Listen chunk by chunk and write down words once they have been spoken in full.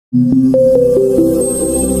Well,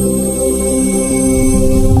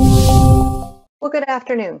 good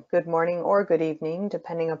afternoon, good morning, or good evening,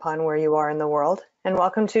 depending upon where you are in the world, and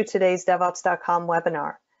welcome to today's DevOps.com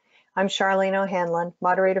webinar. I'm Charlene O'Hanlon,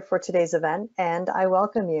 moderator for today's event, and I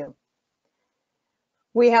welcome you.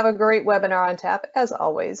 We have a great webinar on tap, as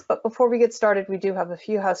always, but before we get started, we do have a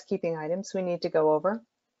few housekeeping items we need to go over.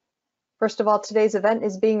 First of all, today's event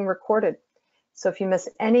is being recorded, so if you miss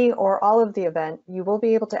any or all of the event, you will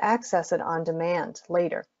be able to access it on demand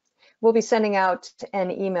later. We'll be sending out an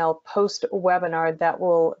email post-webinar that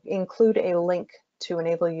will include a link to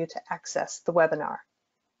enable you to access the webinar.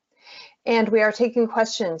 And we are taking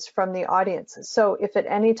questions from the audience. So if at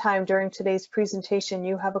any time during today's presentation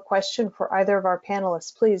you have a question for either of our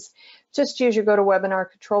panelists, please just use your GoToWebinar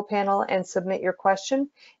control panel and submit your question.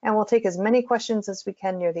 And we'll take as many questions as we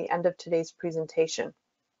can near the end of today's presentation.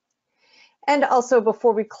 And also,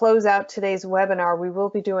 before we close out today's webinar, we will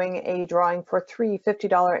be doing a drawing for 3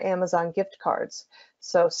 $50 Amazon gift cards.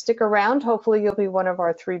 So stick around. Hopefully you'll be one of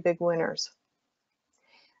our 3 big winners.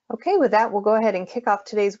 Okay, with that, we'll go ahead and kick off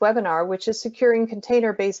today's webinar, which is securing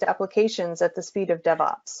container-based applications at the speed of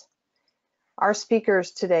DevOps. Our speakers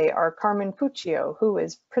today are Carmen Puccio, who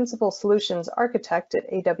is Principal Solutions Architect at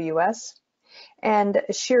AWS, and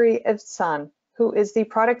Shiri Ivtsan, who is the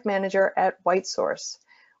Product Manager at WhiteSource.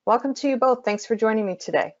 Welcome to you both. Thanks for joining me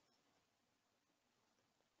today.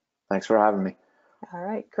 Thanks for having me. All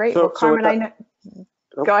right, great. Well, Carmen, I know.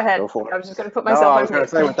 Go ahead. Go for it. I was just going to put myself on. I was going to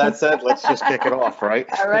say, with that said, let's just kick it off, right?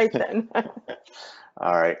 All right, then.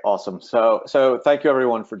 All right, awesome. So thank you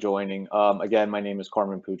everyone for joining. Again, my name is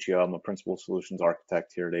Carmen Puccio. I'm a Principal Solutions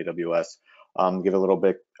Architect here at AWS. Give a little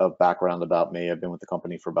bit of background about me. I've been with the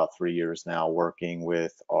company for about 3 years now, working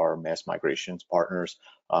with our mass migrations partners,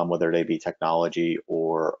 whether they be technology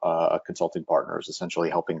or consulting partners, essentially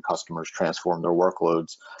helping customers transform their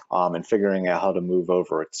workloads and figuring out how to move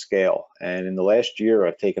over at scale. And in the last year,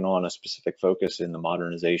 I've taken on a specific focus in the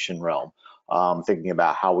modernization realm. Thinking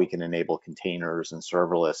about how we can enable containers and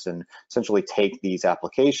serverless and essentially take these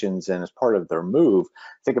applications and as part of their move,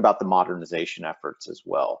 think about the modernization efforts as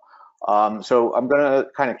well. So I'm going to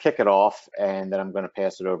kind of kick it off, and then I'm going to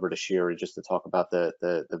pass it over to Shiri just to talk about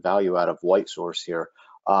the value out of WhiteSource here.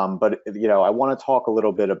 But I want to talk a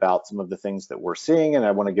little bit about some of the things that we're seeing, and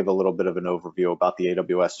I want to give a little bit of an overview about the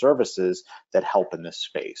AWS services that help in this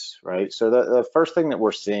space, right? So the first thing that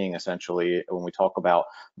we're seeing essentially when we talk about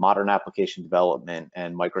modern application development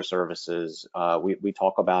and microservices, we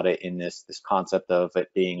talk about it in this concept of it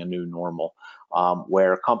being a new normal.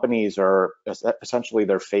 Where companies are essentially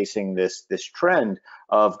they're facing this trend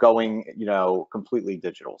of going completely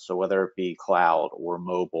digital. So whether it be cloud or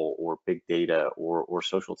mobile or big data or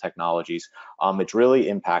social technologies, it's really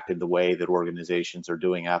impacted the way that organizations are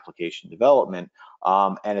doing application development.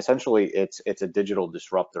 And essentially it's a digital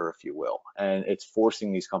disruptor, if you will, and it's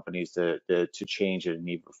forcing these companies to change at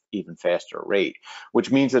an even faster rate,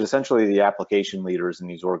 which means that essentially the application leaders in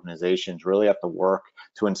these organizations really have to work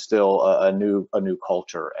to instill a new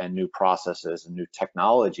culture and new processes and new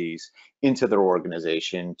technologies into their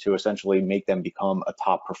organization to essentially make them become a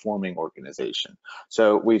top performing organization.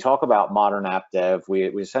 So we talk about modern app dev, we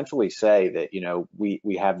essentially say that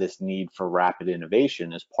we have this need for rapid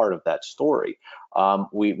innovation as part of that story.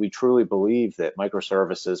 We truly believe that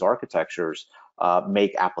microservices architectures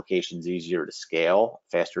make applications easier to scale,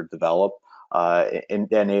 faster to develop, and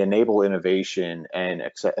they enable innovation and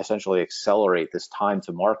essentially accelerate this time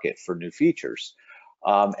to market for new features.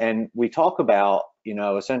 And we talk about,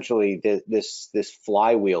 essentially this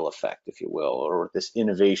flywheel effect, if you will, or this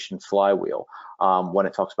innovation flywheel when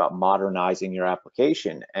it talks about modernizing your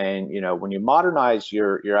application. And, when you modernize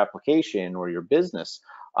your application or your business,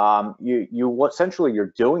 essentially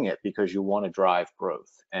you're doing it because you want to drive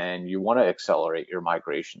growth and you want to accelerate your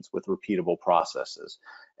migrations with repeatable processes.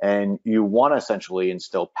 And you want to essentially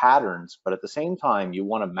instill patterns, but at the same time, you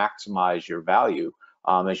want to maximize your value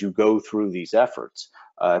as you go through these efforts.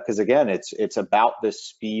 Because again, it's about this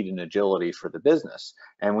speed and agility for the business.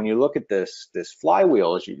 And when you look at this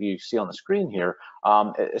flywheel, as you see on the screen here,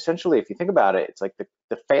 essentially, if you think about it, it's like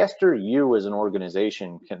the faster you as an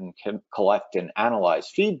organization can collect and analyze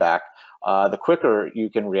feedback, the quicker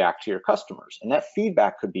you can react to your customers. And that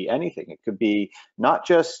feedback could be anything. It could be not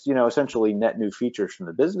just, essentially net new features from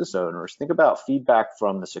the business owners. Think about feedback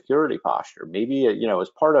from the security posture. Maybe, as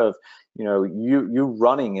part of, you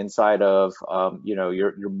running inside of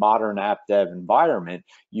your modern app dev environment,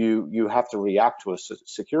 you have to react to a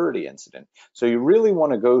security incident. So you really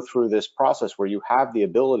want to go through this process where you have the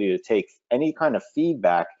ability to take any kind of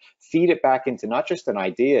feedback, feed it back into not just an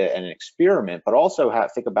idea and an experiment, but also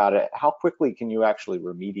think about it, how quickly can you actually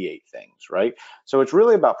remediate things, right? So it's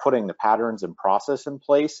really about putting the patterns and process in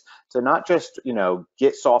place to not just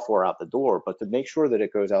get software out the door, but to make sure that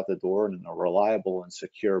it goes out the door in a reliable and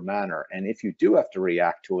secure manner. And if you do have to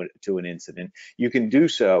react to an incident, you can do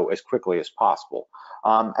so as quickly as possible.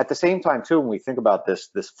 At the same time, too, when we think about this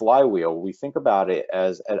flywheel, we think about it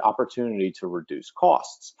as an opportunity to reduce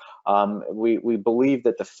costs. We believe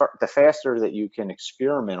that the faster that you can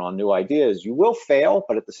experiment on new ideas, you will fail,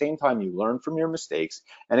 but at the same time, you learn from your mistakes.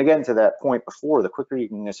 And again, to that point before, the quicker you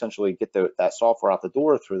can essentially get that software out the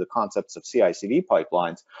door through the concepts of CI/CD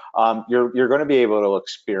pipelines, you're going to be able to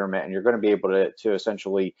experiment, and you're going to be able to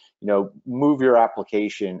essentially move your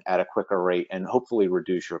application at a quicker rate and hopefully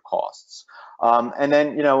reduce your costs. And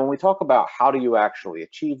then when we talk about how do you actually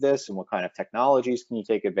achieve this and what kind of technologies can you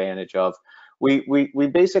take advantage of, we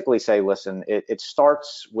basically say, listen, it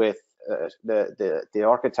starts with the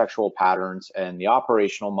architectural patterns and the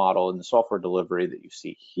operational model and the software delivery that you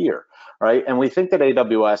see here, right? And we think that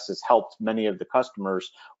AWS has helped many of the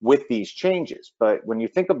customers with these changes. But when you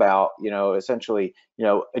think about, essentially,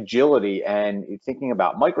 agility and thinking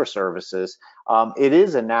about microservices, it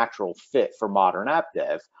is a natural fit for modern app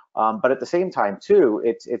dev. But at the same time, too,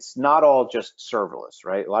 it's not all just serverless,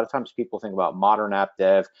 right? A lot of times people think about modern app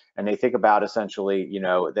dev and they think about essentially,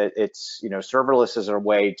 that it's, serverless is a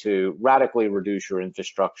way to radically reduce your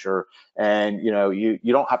infrastructure, and you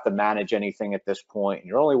don't have to manage anything at this point, and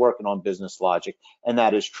you're only working on business logic, and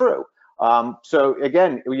that is true. So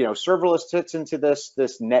again, serverless fits into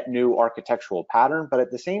this net new architectural pattern, but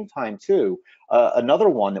at the same time too, another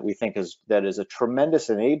one that we think is a tremendous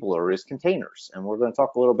enabler is containers, and we're going to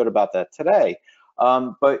talk a little bit about that today.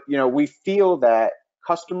 But we feel that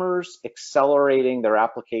customers accelerating their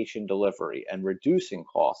application delivery and reducing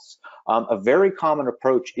costs, a very common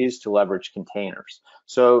approach is to leverage containers.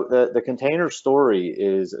 So the container story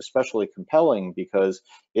is especially compelling because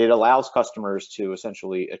it allows customers to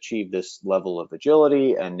essentially achieve this level of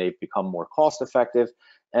agility, and they've become more cost effective.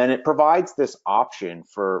 And it provides this option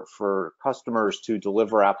for customers to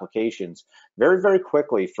deliver applications very, very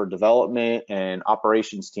quickly for development and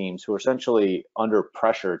operations teams who are essentially under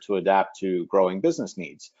pressure to adapt to growing business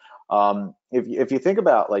needs. If you think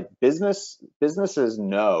about businesses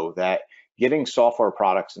know that getting software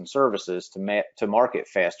products and services to market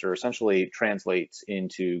faster essentially translates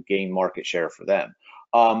into gain market share for them.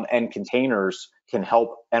 And containers can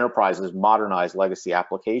help enterprises modernize legacy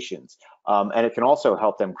applications. And it can also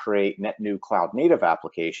help them create net new cloud native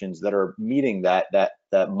applications that are meeting that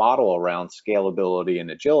model around scalability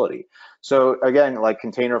and agility. So again, like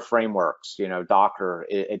container frameworks, Docker,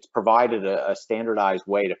 it's provided a standardized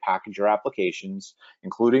way to package your applications,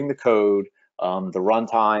 including the code, the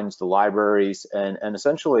runtimes, the libraries, and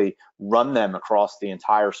essentially run them across the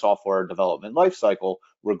entire software development lifecycle,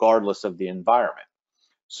 regardless of the environment.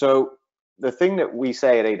 So the thing that we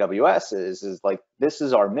say at AWS is like, this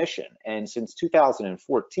is our mission. And since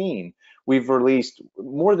 2014, we've released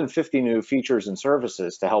more than 50 new features and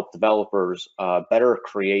services to help developers better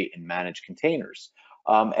create and manage containers.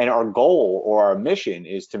 And our goal or our mission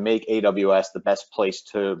is to make AWS the best place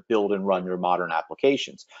to build and run your modern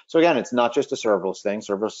applications. So again, it's not just a serverless thing.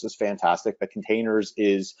 Serverless is fantastic, but containers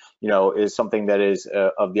is something that is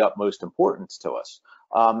of the utmost importance to us.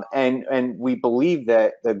 And we believe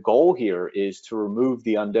that the goal here is to remove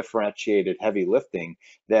the undifferentiated heavy lifting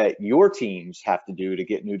that your teams have to do to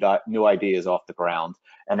get new ideas off the ground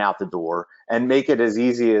and out the door, and make it as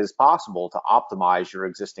easy as possible to optimize your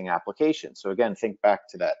existing application. So again, think back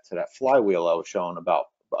to that flywheel I was showing about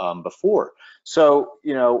before. So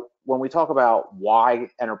when we talk about why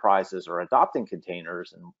enterprises are adopting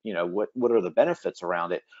containers and what are the benefits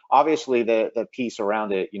around it, obviously the piece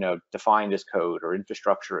around it, defined as code or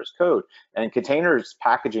infrastructure as code, and containers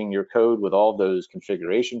packaging your code with all those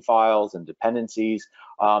configuration files and dependencies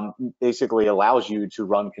basically allows you to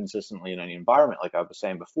run consistently in any environment, like I was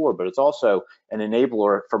saying before. But it's also an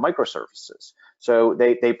enabler for microservices. So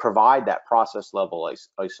they provide that process level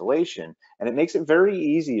isolation, and it makes it very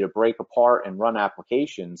easy to break apart and run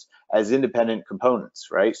applications as independent components,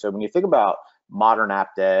 right? So when you think about modern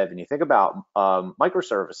app dev and you think about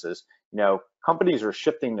microservices, companies are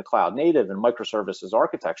shifting to cloud native and microservices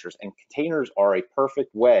architectures, and containers are a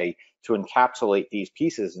perfect way to encapsulate these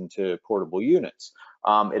pieces into portable units.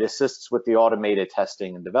 It assists with the automated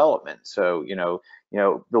testing and development. So,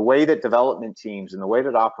 the way that development teams and the way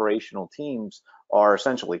that operational teams are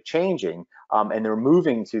essentially changing, and they're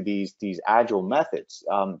moving to these agile methods.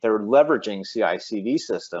 They're leveraging CI/CD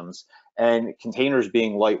systems, and containers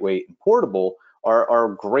being lightweight and portable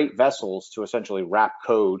are great vessels to essentially wrap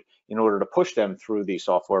code in order to push them through the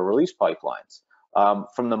software release pipelines.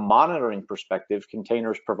 From the monitoring perspective,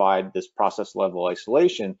 containers provide this process level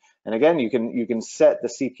isolation. And again, you can set the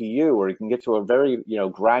CPU, or you can get to a very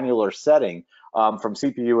granular setting from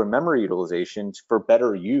CPU and memory utilization for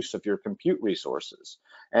better use of your compute resources.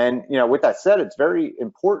 And with that said, it's very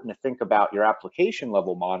important to think about your application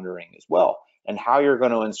level monitoring as well, and how you're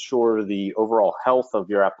going to ensure the overall health of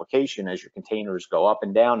your application as your containers go up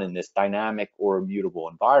and down in this dynamic or immutable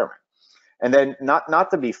environment. And then not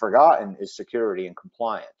to be forgotten is security and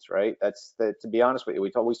compliance, right? To be honest with you,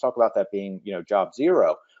 we always talk about that being job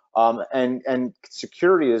zero. And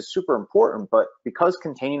security is super important, but because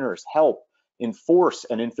containers help enforce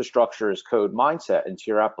an infrastructure as code mindset into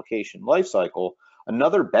your application lifecycle,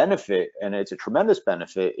 another benefit, and it's a tremendous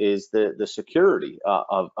benefit, is the security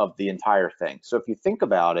of the entire thing. So if you think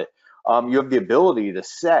about it, you have the ability to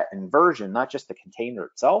set and version not just the container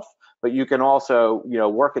itself, but you can also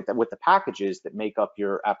work with the packages that make up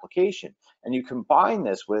your application. And you combine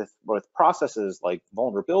this with processes like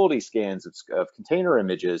vulnerability scans of container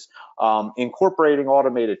images, incorporating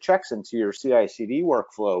automated checks into your CI/CD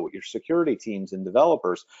workflow with your security teams and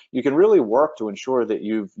developers. You can really work to ensure that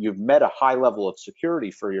you've met a high level of security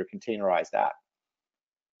for your containerized app.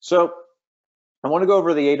 So I want to go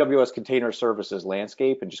over the AWS Container Services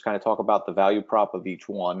landscape and just kind of talk about the value prop of each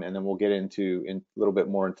one, and then we'll get into a little bit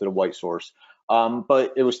more into the WhiteSource.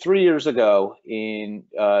 But it was 3 years ago, in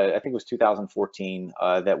I think it was 2014,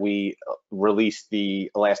 that we released the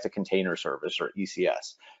Elastic Container Service, or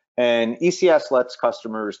ECS. And ECS lets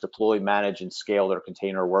customers deploy, manage, and scale their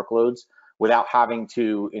container workloads without having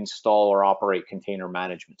to install or operate container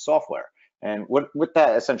management software. And what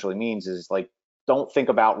that essentially means is, like, don't think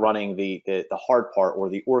about running the hard part or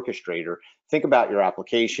the orchestrator. Think about your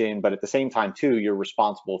application, but at the same time too, you're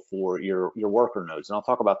responsible for your worker nodes. And I'll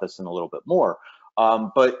talk about this in a little bit more.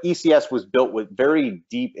 But ECS was built with very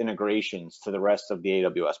deep integrations to the rest of the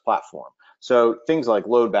AWS platform. So things like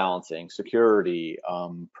load balancing, security,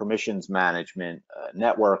 permissions management,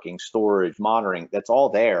 networking, storage, monitoring, that's all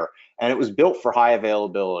there. And it was built for high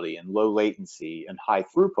availability and low latency and high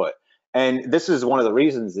throughput. And this is one of the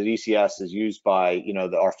reasons that ECS is used by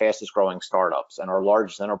our fastest growing startups and our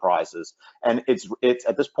largest enterprises. And it's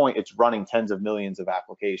at this point, it's running tens of millions of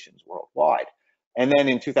applications worldwide. And then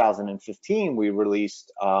in 2015, we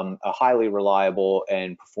released a highly reliable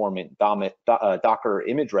and performant Docker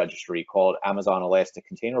image registry called Amazon Elastic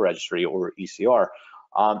Container Registry, or ECR.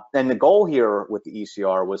 And the goal here with the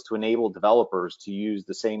ECR was to enable developers to use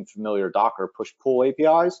the same familiar Docker push-pull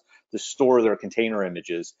APIs to store their container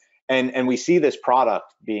images. And we see this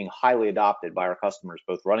product being highly adopted by our customers,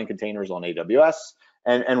 both running containers on AWS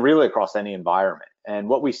and really across any environment. And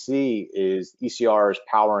what we see is ECR is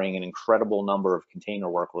powering an incredible number of container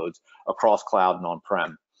workloads across cloud and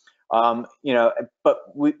on-prem. But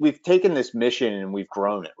we've taken this mission and we've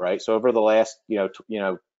grown it, right? So over the last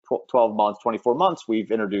 12 months, 24 months,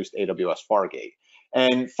 we've introduced AWS Fargate.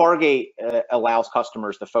 And Fargate allows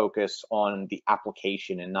customers to focus on the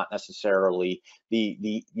application and not necessarily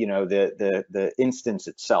the instance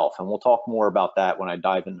itself. And we'll talk more about that when I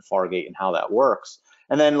dive into Fargate and how that works.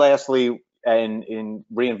 And then lastly, in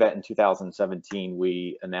reInvent in 2017,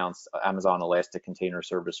 we announced Amazon Elastic Container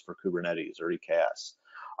Service for Kubernetes, or EKS.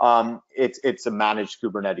 It's a managed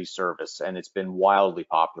Kubernetes service, and it's been wildly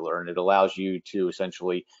popular, and it allows you to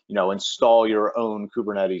essentially, install your own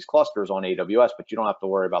Kubernetes clusters on AWS, but you don't have to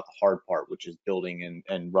worry about the hard part, which is building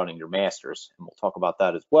and running your masters, and we'll talk about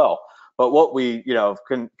that as well. But what we,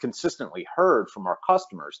 consistently heard from our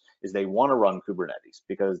customers is they want to run Kubernetes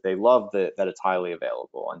because they love that it's highly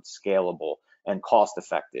available and scalable and cost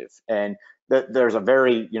effective, and that there's a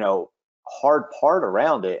very, hard part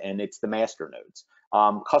around it, and it's the master nodes.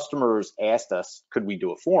 Customers asked us, could we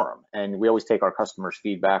do it for them? And we always take our customers'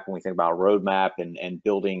 feedback when we think about a roadmap and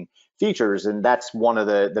building features, and that's one of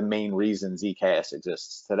the main reasons EKS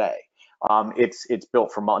exists today. It's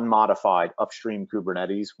built from unmodified upstream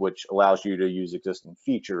Kubernetes, which allows you to use existing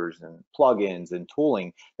features and plugins and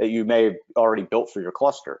tooling that you may have already built for your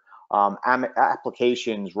cluster.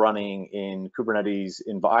 Applications running in Kubernetes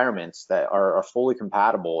environments that are fully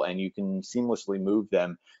compatible, and you can seamlessly move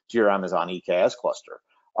them to your Amazon EKS cluster.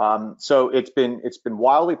 So it's been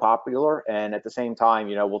wildly popular, and at the same time,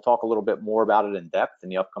 we'll talk a little bit more about it in depth in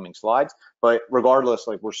the upcoming slides. But regardless,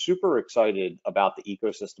 like, we're super excited about the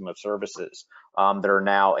ecosystem of services that are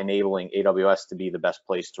now enabling AWS to be the best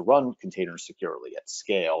place to run containers securely at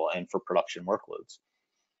scale and for production workloads.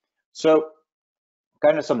 So,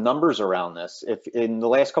 kind of some numbers around this. If in the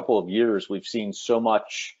last couple of years we've seen so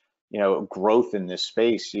much growth in this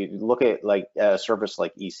space, you look at like a service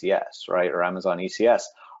like ECS, right, or Amazon ECS.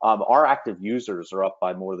 Our active users are up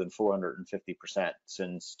by more than 450%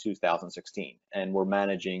 since 2016, and we're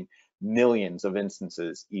managing millions of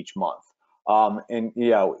instances each month. And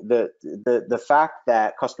the fact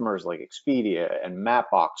that customers like Expedia and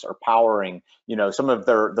Mapbox are powering some of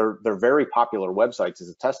their very popular websites is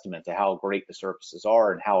a testament to how great the services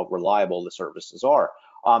are and how reliable the services are.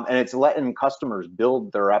 And it's letting customers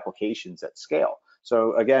build their applications at scale.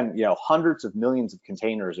 So again, hundreds of millions of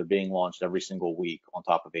containers are being launched every single week on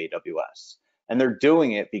top of AWS. And they're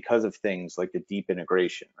doing it because of things like the deep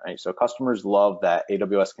integration, right? So customers love that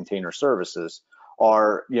AWS Container Services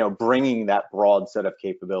are bringing that broad set of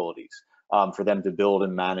capabilities for them to build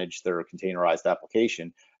and manage their containerized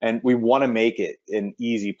application. And we want to make it an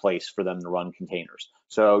easy place for them to run containers.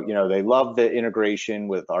 So they love the integration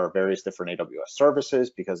with our various different AWS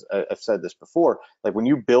services, because I've said this before, like when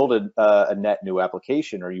you build a net new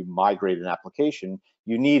application or you migrate an application,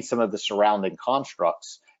 you need some of the surrounding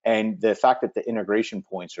constructs. And the fact that the integration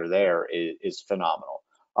points are there is phenomenal.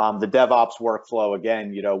 The DevOps workflow,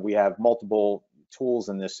 again, we have multiple tools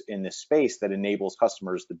in this space that enables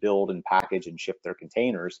customers to build and package and ship their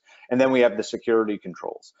containers. And then we have the security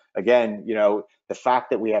controls. Again, the fact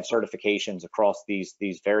that we have certifications across these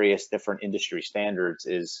various different industry standards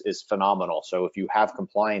is phenomenal. So if you have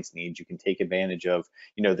compliance needs, you can take advantage of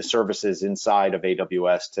the services inside of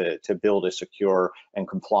AWS to build a secure and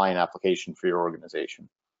compliant application for your organization.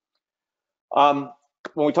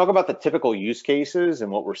 When we talk about the typical use cases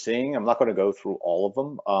and what we're seeing, I'm not going to go through all of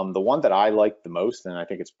them. The one that I like the most, and I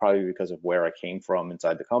think it's probably because of where I came from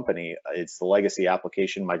inside the company, it's the legacy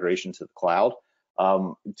application migration to the cloud.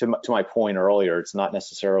 To my point earlier, it's not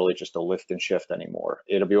necessarily just a lift and shift anymore.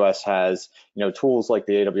 AWS has tools like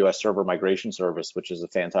the AWS Server Migration Service, which is a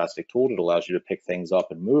fantastic tool that allows you to pick things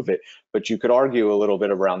up and move it. But you could argue a little bit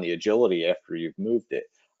around the agility after you've moved it.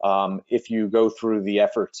 If you go through the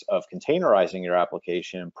efforts of containerizing your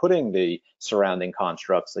application and putting the surrounding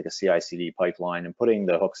constructs like a CI/CD pipeline and putting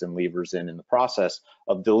the hooks and levers in the process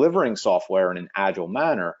of delivering software in an agile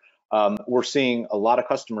manner, we're seeing a lot of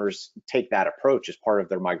customers take that approach as part of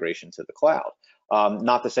their migration to the cloud.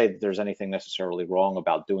 Not to say that there's anything necessarily wrong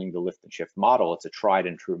about doing the lift and shift model. It's a tried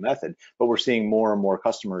and true method, but we're seeing more and more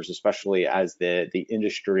customers, especially as the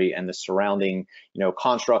industry and the surrounding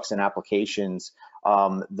constructs and applications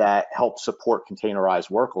that help support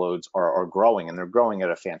containerized workloads are growing, and they're growing at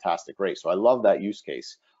a fantastic rate. So I love that use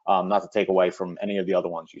case, not to take away from any of the other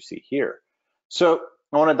ones you see here. So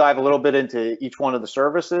I want to dive a little bit into each one of the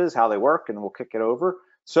services, how they work, and we'll kick it over.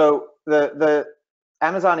 So the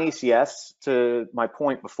Amazon ECS, to my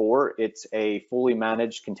point before, it's a fully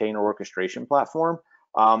managed container orchestration platform,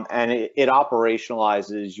 and it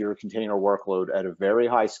operationalizes your container workload at a very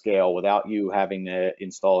high scale without you having to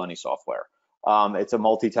install any software. It's a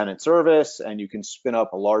multi-tenant service, and you can spin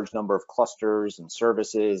up a large number of clusters and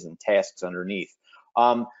services and tasks underneath.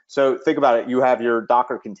 So think about it, you have your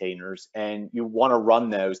Docker containers and you want to run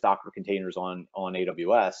those Docker containers on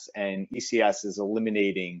AWS, and ECS is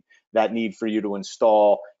eliminating that need for you to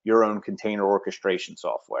install your own container orchestration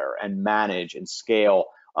software and manage and scale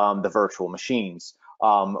the virtual machines.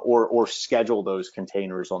 Or schedule those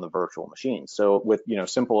containers on the virtual machines. So with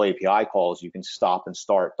simple API calls, you can stop and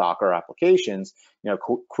start Docker applications,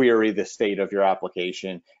 query the state of your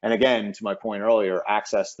application, and again, to my point earlier,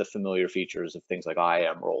 access the familiar features of things like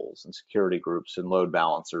IAM roles and security groups and load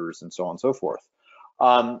balancers and so on and so forth.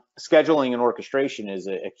 Scheduling and orchestration is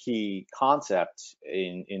a key concept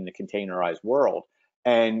in the containerized world.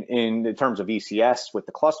 And in terms of ECS, with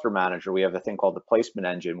the cluster manager, we have a thing called the placement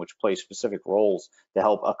engine, which plays specific roles to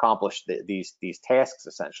help accomplish these tasks,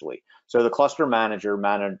 essentially. So the cluster manager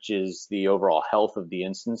manages the overall health of the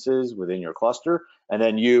instances within your cluster, and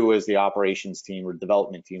then you, as the operations team or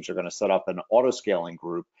development teams, are going to set up an auto-scaling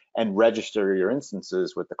group and register your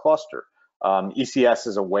instances with the cluster. ECS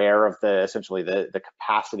is aware of essentially the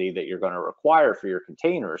capacity that you're going to require for your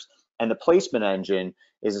containers, And the placement engine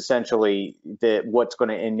is essentially what's going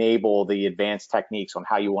to enable the advanced techniques on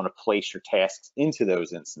how you want to place your tasks into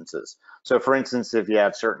those instances. So for instance, if you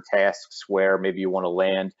have certain tasks where maybe you want to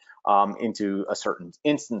land into a certain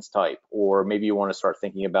instance type, or maybe you want to start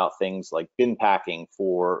thinking about things like bin packing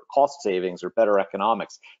for cost savings or better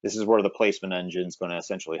economics, this is where the placement engine is going to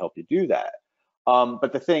essentially help you do that.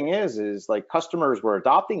 But the thing is like customers were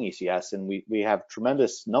adopting ECS, and we have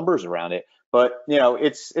tremendous numbers around it, but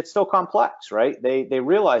it's still complex, right? They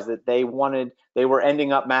realized that they were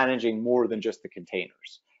ending up managing more than just the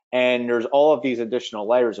containers, and there's all of these additional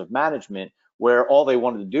layers of management where all they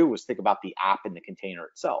wanted to do was think about the app in the container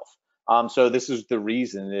itself. So this is the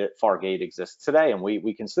reason that Fargate exists today, and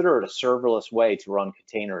we consider it a serverless way to run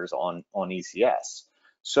containers on ECS.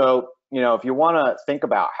 So if you want to think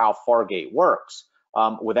about how Fargate works,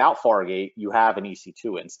 without Fargate, you have an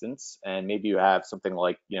EC2 instance, and maybe you have something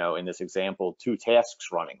like, in this example, 2 tasks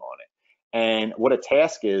running on it. And what a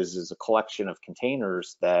task is a collection of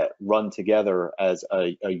containers that run together as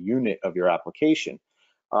a unit of your application.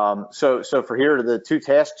 So for here, the 2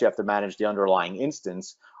 tasks, you have to manage the underlying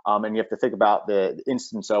instance, and you have to think about the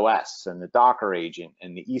instance OS and the Docker agent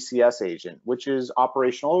and the ECS agent, which is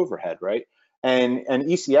operational overhead, right? And an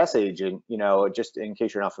ECS agent, just in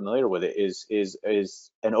case you're not familiar with it, is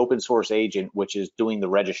an open source agent which is doing the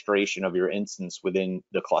registration of your instance within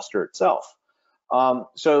the cluster itself.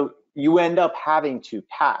 So you end up having to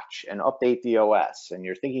patch and update the OS, and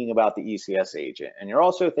you're thinking about the ECS agent, and you're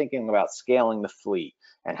also thinking about scaling the fleet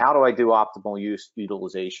and how do I do optimal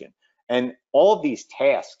utilization. And all of these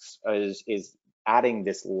tasks is adding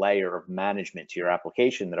this layer of management to your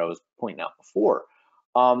application that I was pointing out before.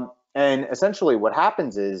 And essentially what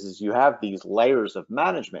happens is you have these layers of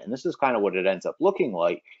management, and this is kind of what it ends up looking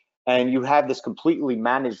like. And you have this completely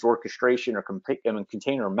managed orchestration or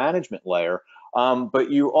container management layer, but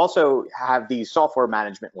you also have these software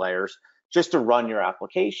management layers just to run your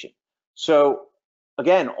application. So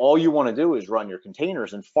again, all you want to do is run your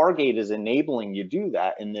containers, and Fargate is enabling you do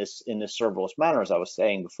that in this serverless manner, as I was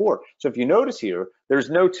saying before. So if you notice here, there's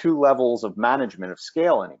no 2 levels of management of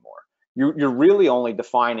scale anymore. You're really only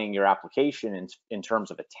defining your application in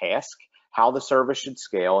terms of a task, how the service should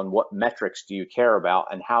scale, and what metrics do you care about,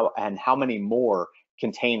 and how many more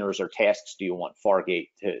containers or tasks do you want Fargate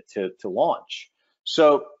to launch.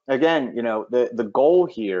 So again, the goal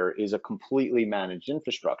here is a completely managed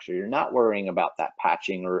infrastructure. You're not worrying about that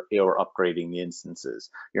patching or upgrading the instances.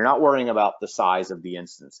 You're not worrying about the size of the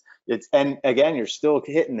instance. And again, you're still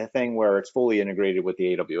hitting the thing where it's fully integrated with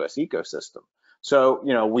the AWS ecosystem. So,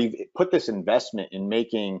 we've put this investment in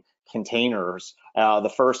making containers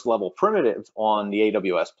the first level primitive on the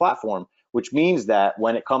AWS platform, which means that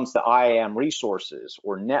when it comes to IAM resources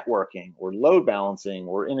or networking or load balancing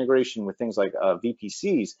or integration with things like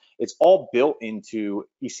VPCs, it's all built into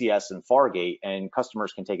ECS and Fargate, and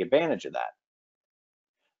customers can take advantage of that.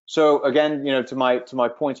 So again, to my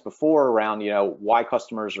points before around, why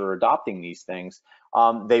customers are adopting these things,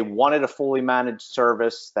 they wanted a fully managed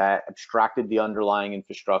service that abstracted the underlying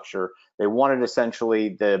infrastructure. They wanted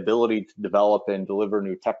essentially the ability to develop and deliver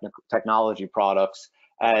new technology products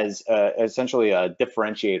as essentially a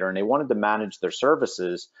differentiator, and they wanted to manage their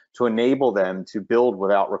services to enable them to build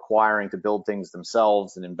without requiring to build things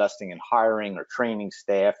themselves and investing in hiring or training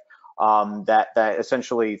staff. That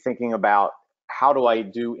essentially thinking about, how do I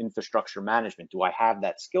do infrastructure management? Do I have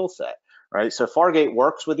that skill set, right? So Fargate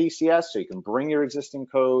works with ECS, so you can bring your existing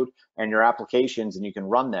code and your applications and you can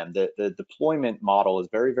run them. The deployment model is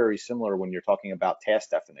very, very similar when you're talking about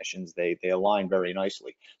task definitions. They align very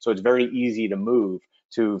nicely. So it's very easy to move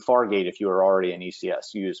to Fargate if you are already an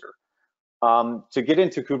ECS user. To get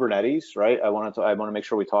into Kubernetes, right? I want to make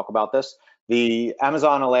sure we talk about this. The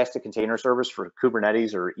Amazon Elastic Container Service for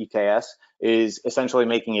Kubernetes, or EKS, is essentially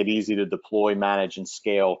making it easy to deploy, manage, and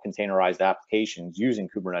scale containerized applications using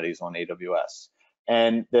Kubernetes on AWS.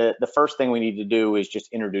 And the first thing we need to do is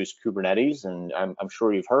just introduce Kubernetes, and I'm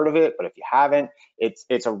sure you've heard of it, but if you haven't,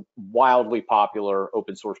 it's a wildly popular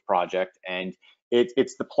open source project, and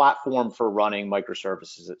it's the platform for running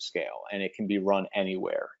microservices at scale, and it can be run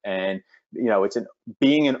anywhere. And it's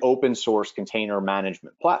being an open source container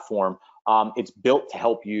management platform. It's built to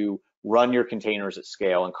help you run your containers at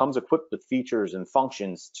scale, and comes equipped with features and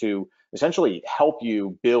functions to essentially help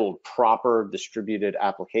you build proper distributed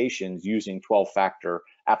applications using 12-factor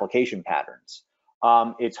application patterns.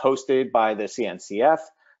 It's hosted by the CNCF,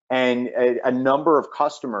 and a number of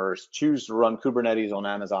customers choose to run Kubernetes on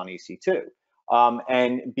Amazon EC2.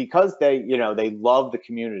 And because they love the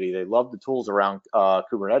community, they love the tools around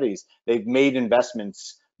Kubernetes, they've made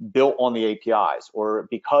investments built on the APIs, or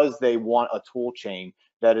because they want a tool chain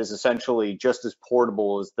that is essentially just as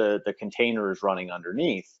portable as the containers running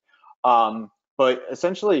underneath. But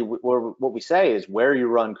essentially, what we say is where you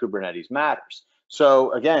run Kubernetes matters.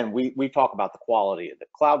 So again, we talk about the quality of the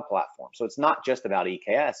cloud platform. So it's not just about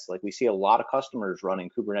EKS. Like, we see a lot of customers running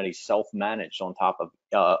Kubernetes self-managed on top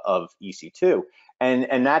of EC2,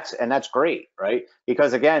 and that's great, right?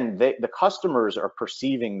 Because again, the customers are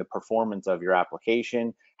perceiving the performance of your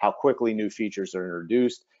application, how quickly new features are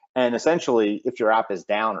introduced, and essentially if your app is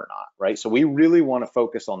down or not, right? So we really want to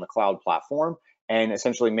focus on the cloud platform and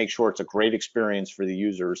essentially make sure it's a great experience for the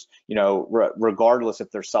users, you know, regardless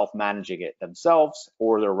if they're self-managing it themselves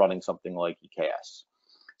or they're running something like EKS.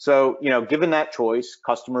 So, you know, given that choice,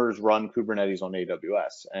 customers run Kubernetes on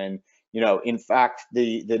AWS. And, you know, in fact,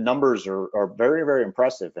 the numbers are very, very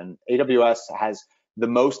impressive. And AWS has the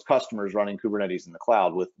most customers running Kubernetes in the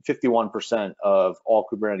cloud, with 51% of all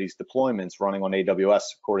Kubernetes deployments running on AWS,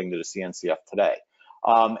 according to the CNCF today.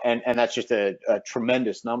 And that's just a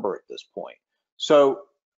tremendous number at this point. So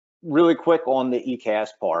really quick on the EKS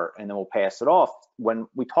part, and then we'll pass it off. When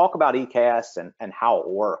we talk about EKS and how it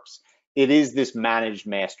works, it is this managed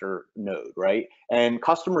master node, right? And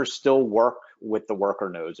customers still work with the worker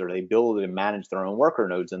nodes, or they build and manage their own worker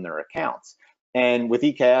nodes in their accounts. And with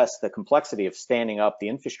EKS, the complexity of standing up the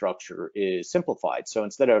infrastructure is simplified. So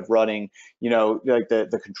instead of running, you know, like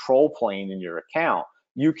the control plane in your account,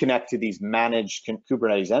 you connect to these managed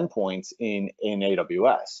Kubernetes endpoints in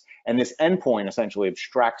AWS. And this endpoint essentially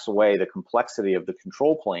abstracts away the complexity of the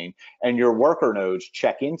control plane, and your worker nodes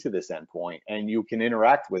check into this endpoint, and you can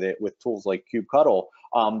interact with it with tools like kubectl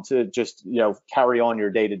to just, you know, carry on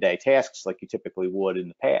your day-to-day tasks like you typically would in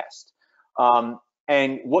the past.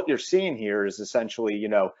 And what you're seeing here is essentially, you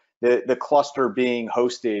know, the cluster being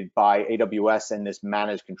hosted by AWS and this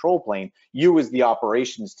managed control plane. You, as the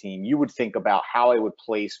operations team, you would think about how I would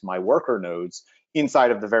place my worker nodes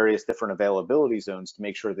inside of the various different availability zones to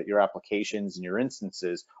make sure that your applications and your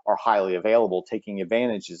instances are highly available, taking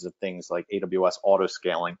advantages of things like AWS auto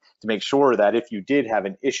scaling to make sure that if you did have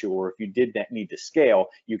an issue or if you did need to scale,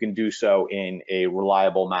 you can do so in a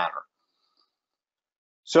reliable manner.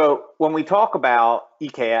 So when we talk about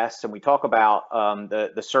EKS and we talk about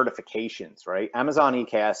the certifications, right? Amazon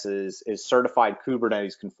EKS is certified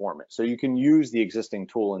Kubernetes conformant. So you can use the existing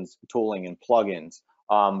tooling and plugins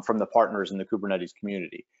from the partners in the Kubernetes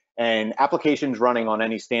community. And applications running on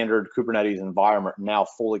any standard Kubernetes environment are now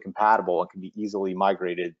fully compatible and can be easily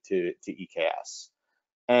migrated to EKS.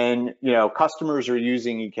 And, you know, customers are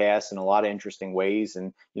using EKS in a lot of interesting ways.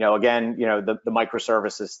 And, you know, again, you know, the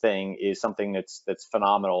microservices thing is something that's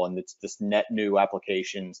phenomenal, and it's this net new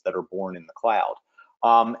applications that are born in the cloud.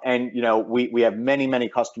 And, you know, we have many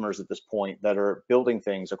customers at this point that are building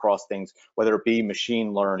things across things, whether it be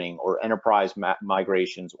machine learning or enterprise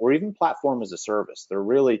migrations or even platform as a service. They're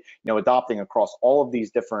really, you know, adopting across all of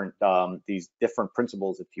these different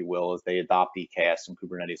principles, if you will, as they adopt EKS and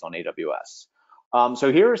Kubernetes on AWS.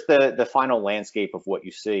 So here's the final landscape of what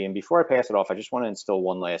you see. And before I pass it off, I just want to instill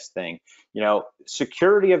one last thing. You know,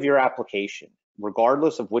 security of your application,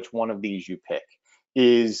 regardless of which one of these you pick,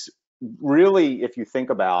 is really, if you think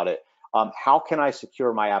about it, how can I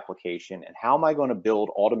secure my application, and how am I going to build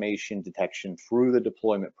automation detection through the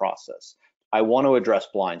deployment process? I want to address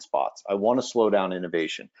blind spots. I want to slow down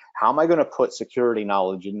innovation. How am I going to put security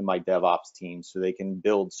knowledge into my DevOps team so they can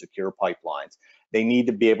build secure pipelines? They need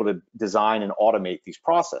to be able to design and automate these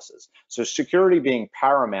processes. So security being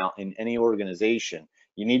paramount in any organization,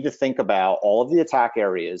 you need to think about all of the attack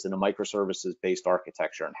areas in a microservices-based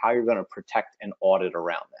architecture and how you're going to protect and audit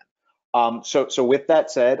around them. So with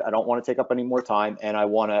that said, I don't want to take up any more time, and I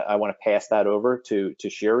want to pass that over to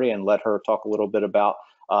Shiri and let her talk a little bit about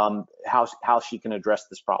how she can address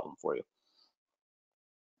this problem for you.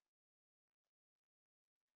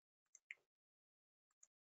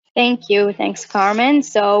 Thank you. Thanks, Carmen.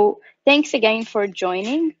 So thanks again for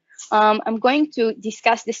joining. I'm going to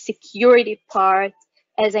discuss the security part,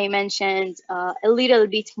 as I mentioned, a little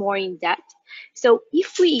bit more in depth. So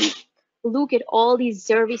if we look at all these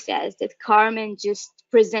services that Carmen just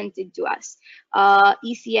presented to us,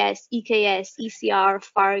 ECS, EKS, ECR,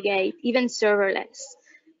 Fargate, even serverless,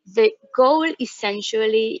 the goal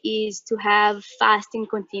essentially is to have fast and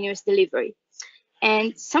continuous delivery.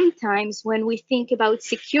 And sometimes when we think about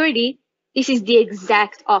security, this is the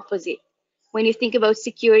exact opposite. When you think about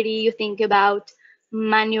security, you think about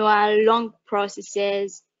manual, long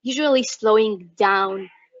processes, usually slowing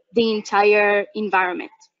down the entire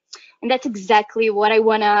environment. And that's exactly what I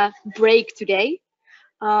want to break today.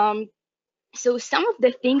 So some of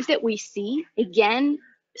the things that we see, again,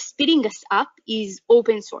 speeding us up is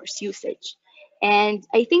open source usage. And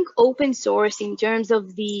I think open source in terms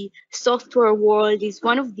of the software world is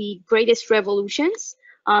one of the greatest revolutions.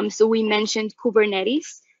 So we mentioned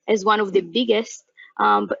Kubernetes as one of the biggest,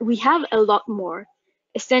 but we have a lot more.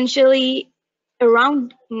 Essentially,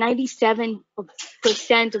 around 97%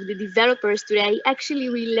 of the developers today actually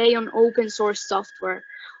rely on open source software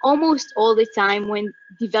almost all the time when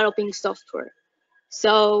developing software.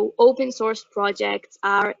 So open source projects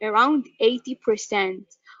are around 80%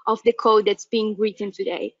 of the code that's being written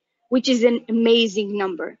today, which is an amazing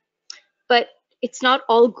number. But it's not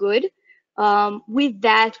all good. With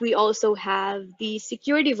that, we also have the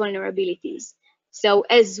security vulnerabilities. So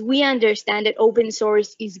as we understand that open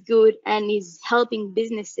source is good and is helping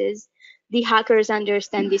businesses, the hackers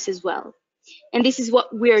understand this as well. And this is what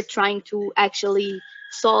we're trying to actually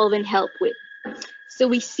solve and help with. So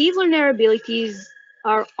we see vulnerabilities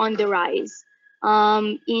are on the rise.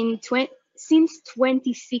 Since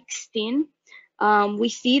 2016, we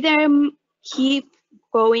see them keep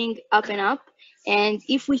going up and up. And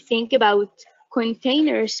if we think about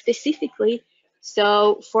containers specifically,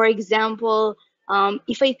 so for example,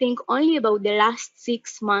 if I think only about the last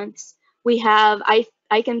 6 months, I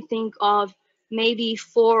can think of maybe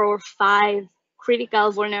 4 or 5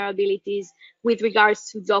 critical vulnerabilities with regards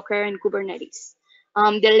to Docker and Kubernetes.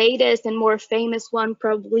 The latest and more famous one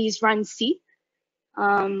probably is runc,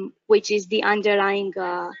 which is the underlying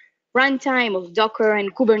runtime of Docker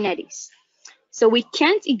and Kubernetes. So we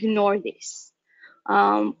can't ignore this.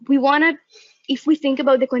 If we think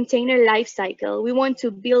about the container lifecycle, we want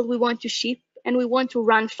to build, we want to ship, and we want to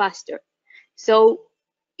run faster. So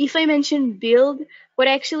if I mention build, what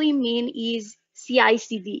I actually mean is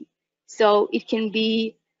CI/CD. So it can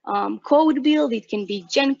be code build, it can be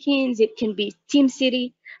Jenkins, it can be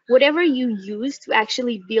TeamCity, whatever you use to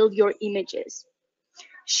actually build your images.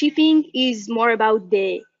 Shipping is more about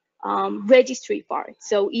the registry part,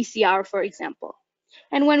 so ECR, for example.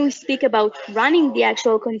 And when we speak about running the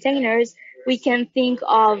actual containers, we can think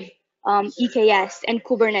of EKS and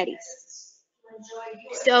Kubernetes.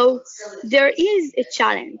 So there is a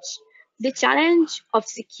challenge. The challenge of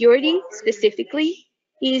security specifically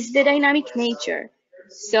is the dynamic nature.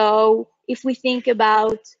 So if we think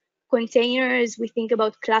about containers, we think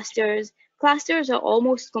about clusters. Clusters are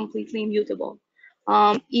almost completely immutable.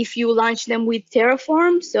 If you launch them with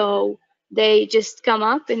Terraform, so they just come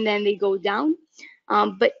up and then they go down.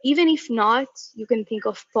 But even if not, you can think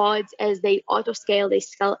of pods as they auto-scale, they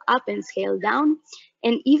scale up and scale down.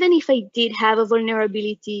 And even if I did have a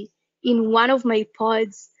vulnerability in one of my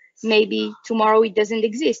pods, maybe tomorrow it doesn't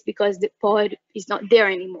exist because the pod is not there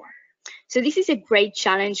anymore. So this is a great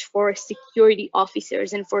challenge for security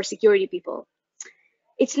officers and for security people.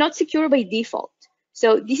 It's not secure by default.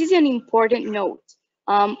 So this is an important note.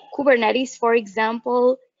 Kubernetes, for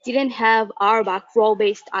example, didn't have RBAC,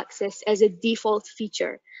 role-based access, as a default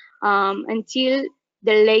feature until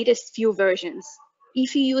the latest few versions.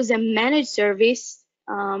 If you use a managed service,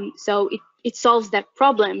 so it solves that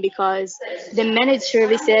problem because the managed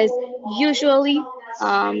services usually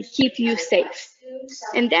keep you safe.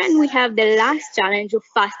 And then we have the last challenge of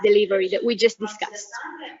fast delivery that we just discussed.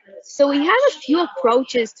 So we have a few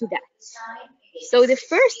approaches to that. So the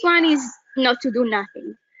first one is not to do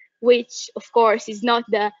nothing, which of course is not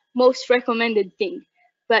the most recommended thing.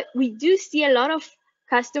 But we do see a lot of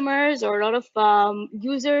customers or a lot of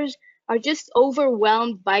users are just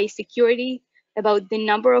overwhelmed by security, about the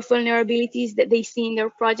number of vulnerabilities that they see in their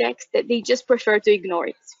projects, that they just prefer to ignore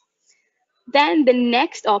it. Then the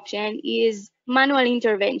next option is manual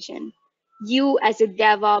intervention. You as a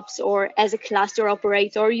DevOps or as a cluster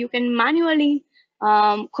operator, you can manually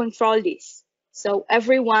control this. So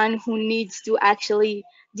everyone who needs to actually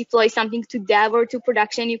deploy something to dev or to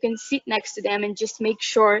production, you can sit next to them and just make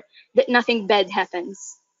sure that nothing bad happens.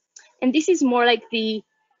 And this is more like the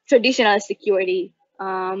traditional security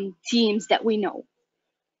teams that we know.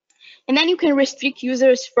 And then you can restrict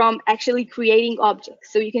users from actually creating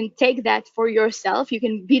objects. So you can take that for yourself. You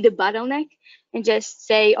can be the bottleneck and just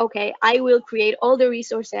say, okay, I will create all the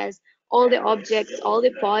resources, all the objects, all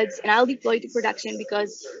the pods, and I'll deploy to production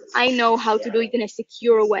because I know how to do it in a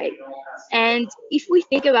secure way. And if we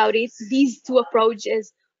think about it, these two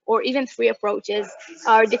approaches, or even three approaches,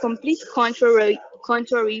 are the complete contrary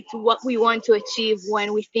to what we want to achieve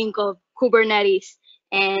when we think of Kubernetes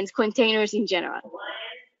and containers in general.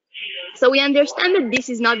 So we understand that this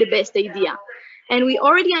is not the best idea. And we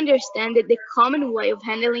already understand that the common way of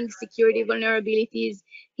handling security vulnerabilities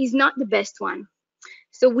is not the best one.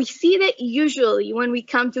 So we see that usually when we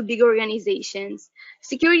come to big organizations,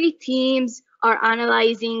 security teams are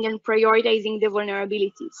analyzing and prioritizing the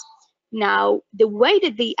vulnerabilities. Now, the way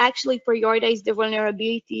that they actually prioritize the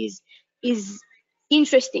vulnerabilities is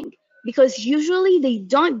interesting because usually they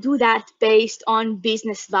don't do that based on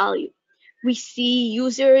business value. We see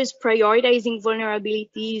users prioritizing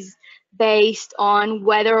vulnerabilities based on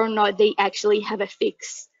whether or not they actually have a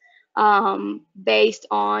fix, based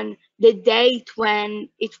on the date when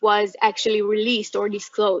it was actually released or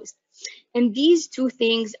disclosed. And these two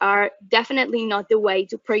things are definitely not the way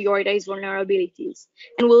to prioritize vulnerabilities.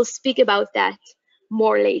 And we'll speak about that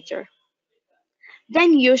more later.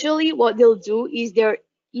 Then usually what they'll do is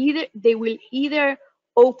they will either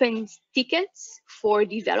open tickets for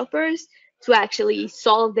developers to actually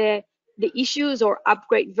solve the issues or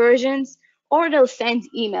upgrade versions, or they'll send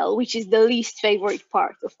email, which is the least favorite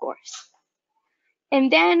part, of course. And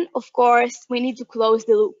then, of course, we need to close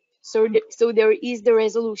the loop. So there is the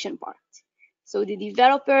resolution part. So the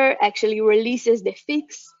developer actually releases the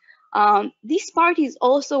fix. This part is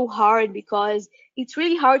also hard because it's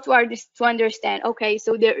really hard to understand, okay,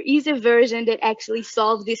 so there is a version that actually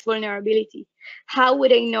solves this vulnerability. How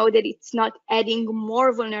would I know that it's not adding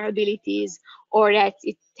more vulnerabilities or that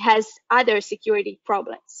it has other security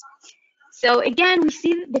problems? So again, we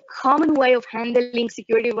see the common way of handling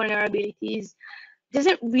security vulnerabilities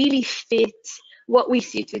doesn't really fit what we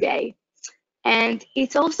see today. And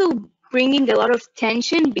it's also bringing a lot of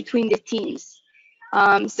tension between the teams.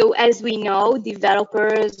 So as we know,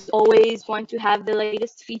 developers always want to have the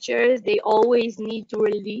latest features. They always need to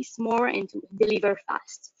release more and to deliver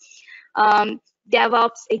fast.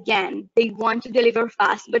 DevOps, again, they want to deliver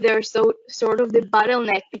fast, but they're sort of the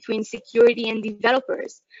bottleneck between security and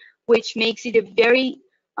developers, which makes it a very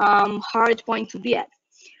hard point to be at.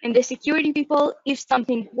 And the security people, if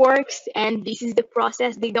something works and this is the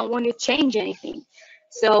process, they don't want to change anything.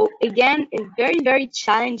 So again, a very, very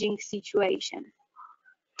challenging situation.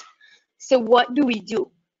 So what do we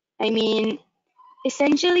do? I mean,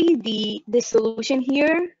 essentially the solution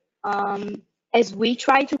here, as we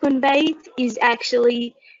try to convey it, is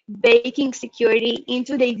actually baking security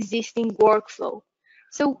into the existing workflow.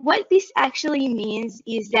 So what this actually means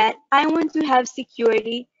is that I want to have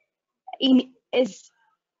security in as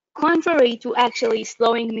contrary to actually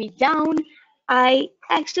slowing me down, I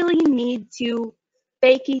actually need to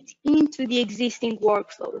bake it into the existing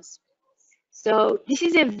workflows. So this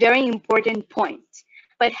is a very important point,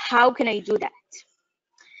 but how can I do that?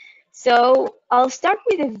 So I'll start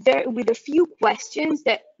with a few questions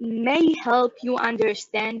that may help you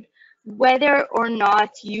understand whether or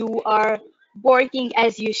not you are working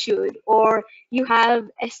as you should, or you have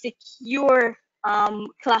a secure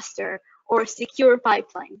cluster or secure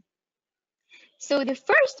pipeline. So the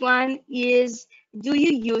first one is, do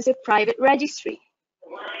you use a private registry?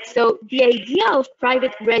 So the idea of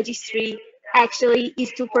private registry actually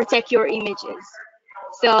is to protect your images.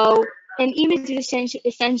 So an image is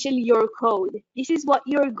essentially your code. This is what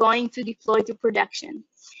you're going to deploy to production.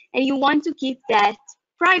 And you want to keep that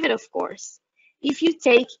private, of course. If you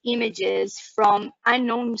take images from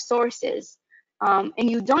unknown sources and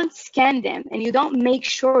you don't scan them and you don't make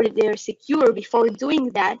sure that they're secure before doing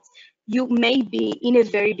that, you may be in a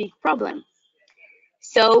very big problem.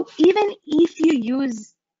 So even if you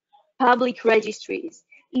use public registries,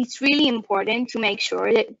 it's really important to make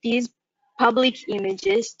sure that these public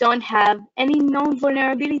images don't have any known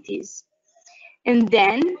vulnerabilities. And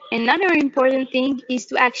then another important thing is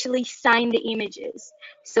to actually sign the images.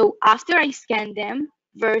 So after I scan them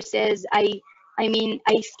versus I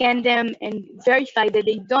scan them and verify that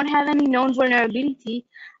they don't have any known vulnerability,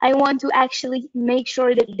 I want to actually make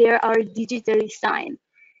sure that they are digitally signed.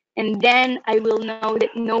 And then I will know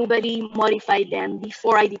that nobody modified them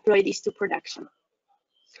before I deploy this to production.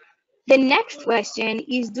 The next question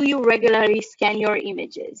is, do you regularly scan your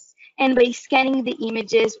images? And by scanning the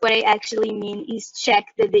images, what I actually mean is check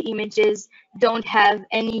that the images don't have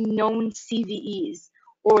any known CVEs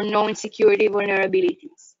or known security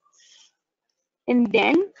vulnerabilities. And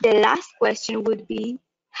then the last question would be,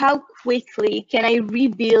 how quickly can I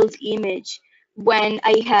rebuild image when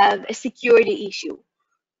I have a security issue?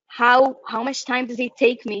 How much time does it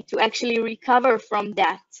take me to actually recover from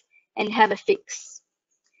that and have a fix?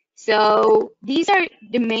 So these are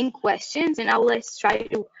the main questions, and now let's try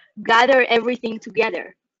to gather everything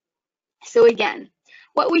together. So again,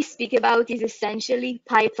 what we speak about is essentially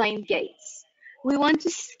pipeline gates. We want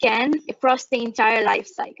to scan across the entire life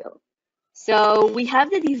cycle. So we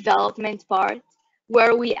have the development part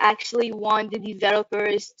where we actually want the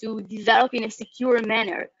developers to develop in a secure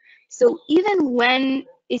manner. So even when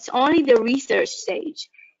it's only the research stage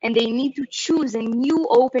and they need to choose a new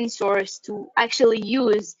open source to actually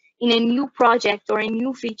use in a new project or a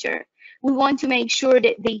new feature, we want to make sure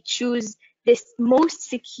that they choose this most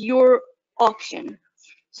secure option.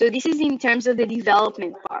 So this is in terms of the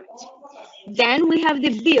development part. Then we have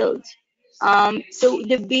the build. So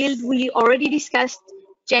the build, we already discussed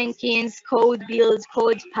Jenkins, code build,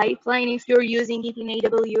 code pipeline if you're using it in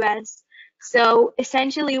AWS. So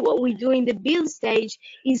essentially what we do in the build stage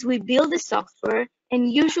is we build the software,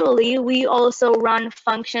 and usually we also run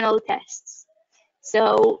functional tests.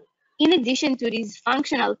 So in addition to these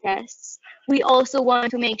functional tests, we also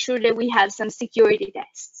want to make sure that we have some security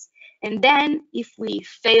tests. And then if we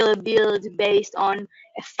fail a build based on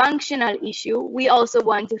a functional issue, we also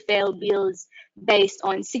want to fail builds based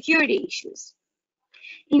on security issues.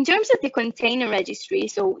 In terms of the container registry,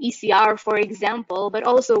 so ECR, for example, but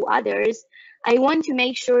also others, I want to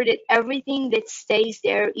make sure that everything that stays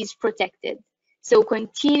there is protected. So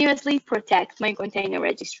continuously protect my container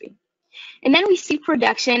registry. And then we see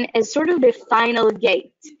production as sort of the final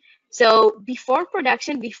gate. So before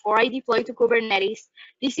production, before I deploy to Kubernetes,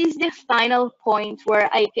 this is the final point where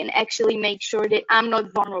I can actually make sure that I'm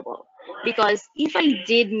not vulnerable. Because if I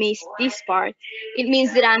did miss this part, it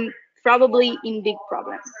means that I'm probably in big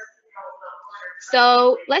problem.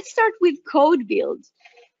 So let's start with code build,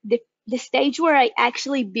 the stage where I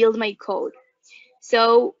actually build my code.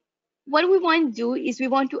 So what we want to do is we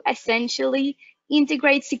want to essentially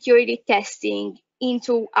integrate security testing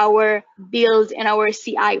into our build and our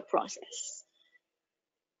CI process.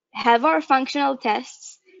 Have our functional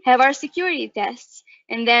tests, have our security tests,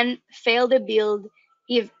 and then fail the build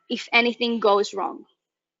if anything goes wrong.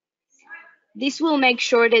 This will make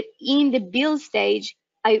sure that in the build stage,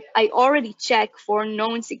 I already check for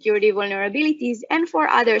known security vulnerabilities and for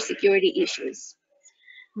other security issues.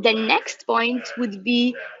 The next point would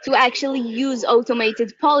be to actually use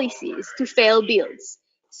automated policies to fail builds.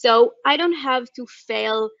 So I don't have to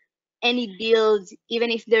fail any build, even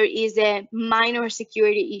if there is a minor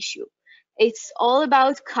security issue. It's all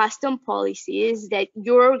about custom policies that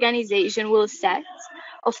your organization will set.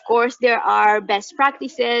 Of course, there are best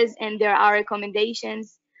practices and there are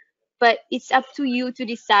recommendations, but it's up to you to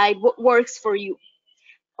decide what works for you.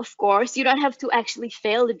 Of course, you don't have to actually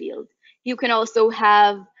fail the build. You can also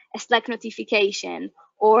have a Slack notification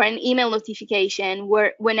or an email notification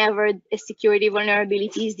whenever a security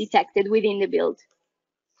vulnerability is detected within the build.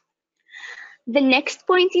 The next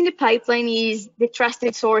point in the pipeline is the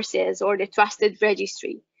trusted sources or the trusted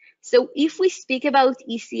registry. So if we speak about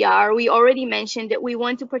ECR, we already mentioned that we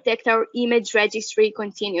want to protect our image registry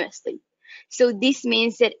continuously. So this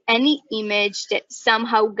means that any image that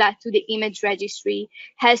somehow got to the image registry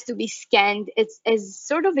has to be scanned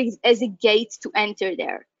as a gate to enter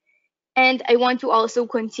there. And I want to also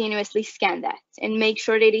continuously scan that and make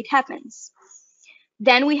sure that it happens.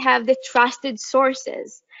 Then we have the trusted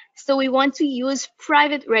sources. So we want to use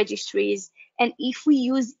private registries. And if we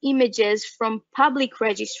use images from public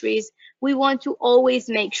registries, we want to always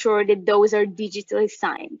make sure that those are digitally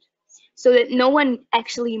signed so that no one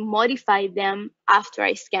actually modified them after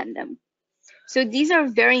I scan them. So these are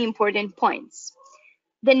very important points.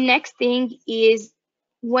 The next thing is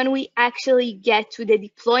when we actually get to the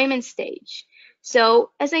deployment stage.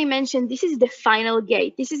 So as I mentioned, this is the final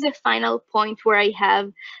gate. This is the final point where I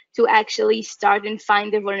have to actually start and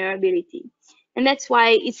find the vulnerability. And that's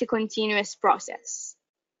why it's a continuous process.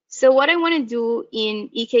 So what I want to do in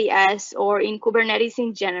EKS or in Kubernetes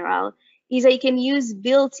in general is I can use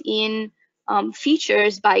built-in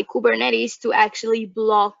features by Kubernetes to actually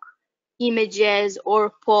block images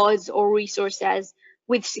or pods or resources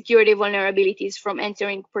with security vulnerabilities from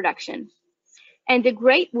entering production. And the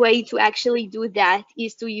great way to actually do that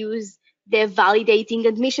is to use the validating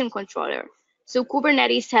admission controller. So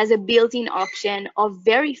Kubernetes has a built-in option of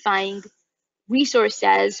verifying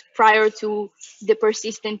resources prior to the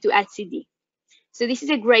persistent to etcd. So this is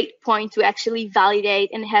a great point to actually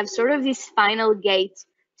validate and have sort of this final gate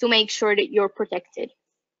to make sure that you're protected.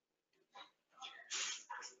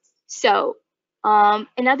 So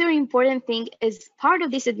another important thing is part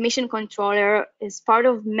of this admission controller, is part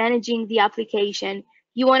of managing the application,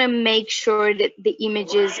 you want to make sure that the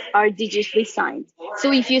images are digitally signed.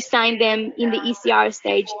 So if you sign them in the ECR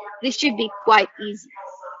stage, this should be quite easy.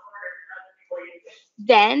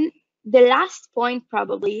 Then the last point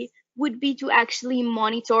probably would be to actually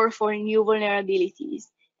monitor for new vulnerabilities.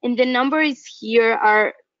 And the numbers here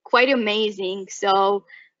are quite amazing. So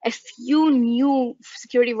a few new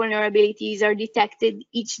security vulnerabilities are detected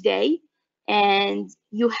each day, and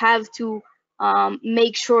you have to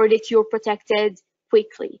make sure that you're protected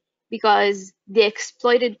quickly because the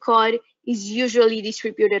exploited code is usually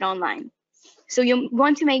distributed online. So you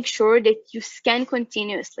want to make sure that you scan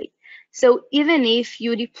continuously. So even if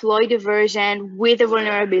you deploy the version with a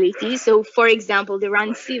vulnerability, so for example, the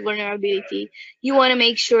run C vulnerability, you want to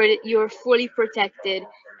make sure that you're fully protected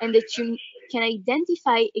and that you can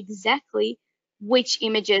identify exactly which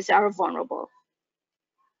images are vulnerable.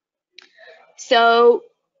 So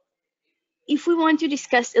if we want to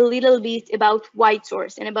discuss a little bit about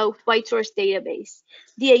WhiteSource and about WhiteSource database,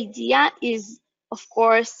 the idea is, of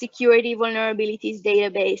course, security vulnerabilities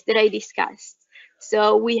database that I discussed.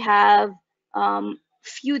 So we have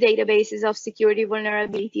few databases of security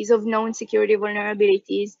vulnerabilities, of known security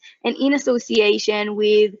vulnerabilities, and in association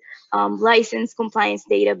with license compliance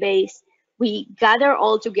database, we gather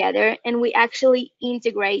all together and we actually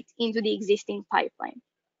integrate into the existing pipeline.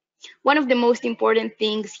 One of the most important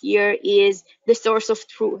things here is the source of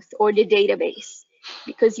truth or the database,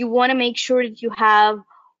 because you want to make sure that you have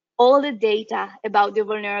all the data about the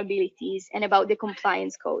vulnerabilities and about the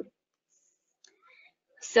compliance code.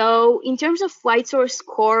 So in terms of WhiteSource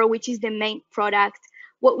Core, which is the main product,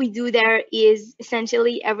 what we do there is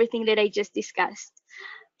essentially everything that I just discussed.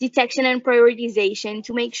 Detection and prioritization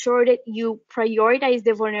to make sure that you prioritize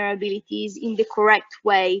the vulnerabilities in the correct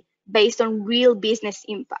way based on real business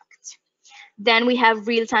impact. Then we have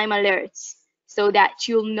real-time alerts so that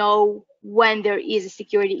you'll know when there is a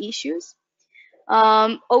security issues.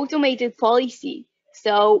 Automated policy.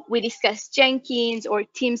 So we discussed Jenkins or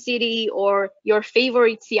TeamCity or your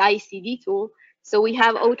favorite CI/CD tool. So we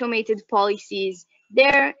have automated policies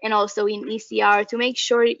there and also in ECR to make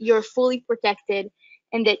sure you're fully protected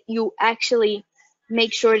and that you actually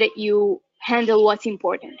make sure that you handle what's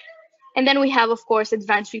important. And then we have, of course,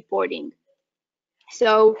 advanced reporting.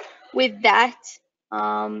 So with that,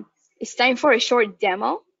 it's time for a short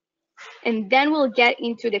demo, and then we'll get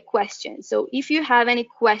into the questions. So if you have any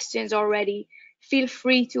questions already, feel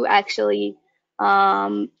free to actually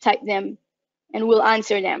type them and we'll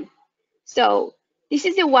answer them. So this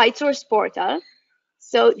is the WhiteSource portal.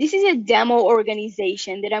 So this is a demo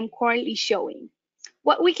organization that I'm currently showing.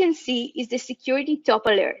 What we can see is the security top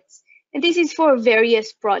alerts, and this is for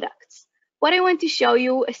various products. What I want to show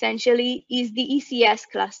you essentially is the ECS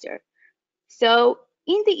cluster. So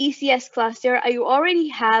in the ECS cluster, I already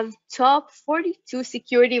have top 42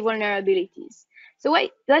 security vulnerabilities. So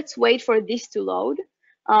let's wait for this to load.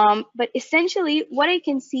 But essentially, what I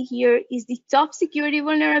can see here is the top security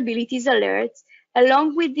vulnerabilities alerts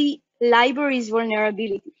along with the libraries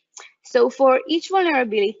vulnerability. So for each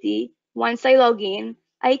vulnerability, once I log in,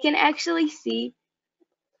 I can actually see,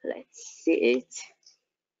 let's see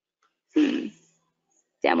it,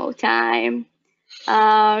 demo time.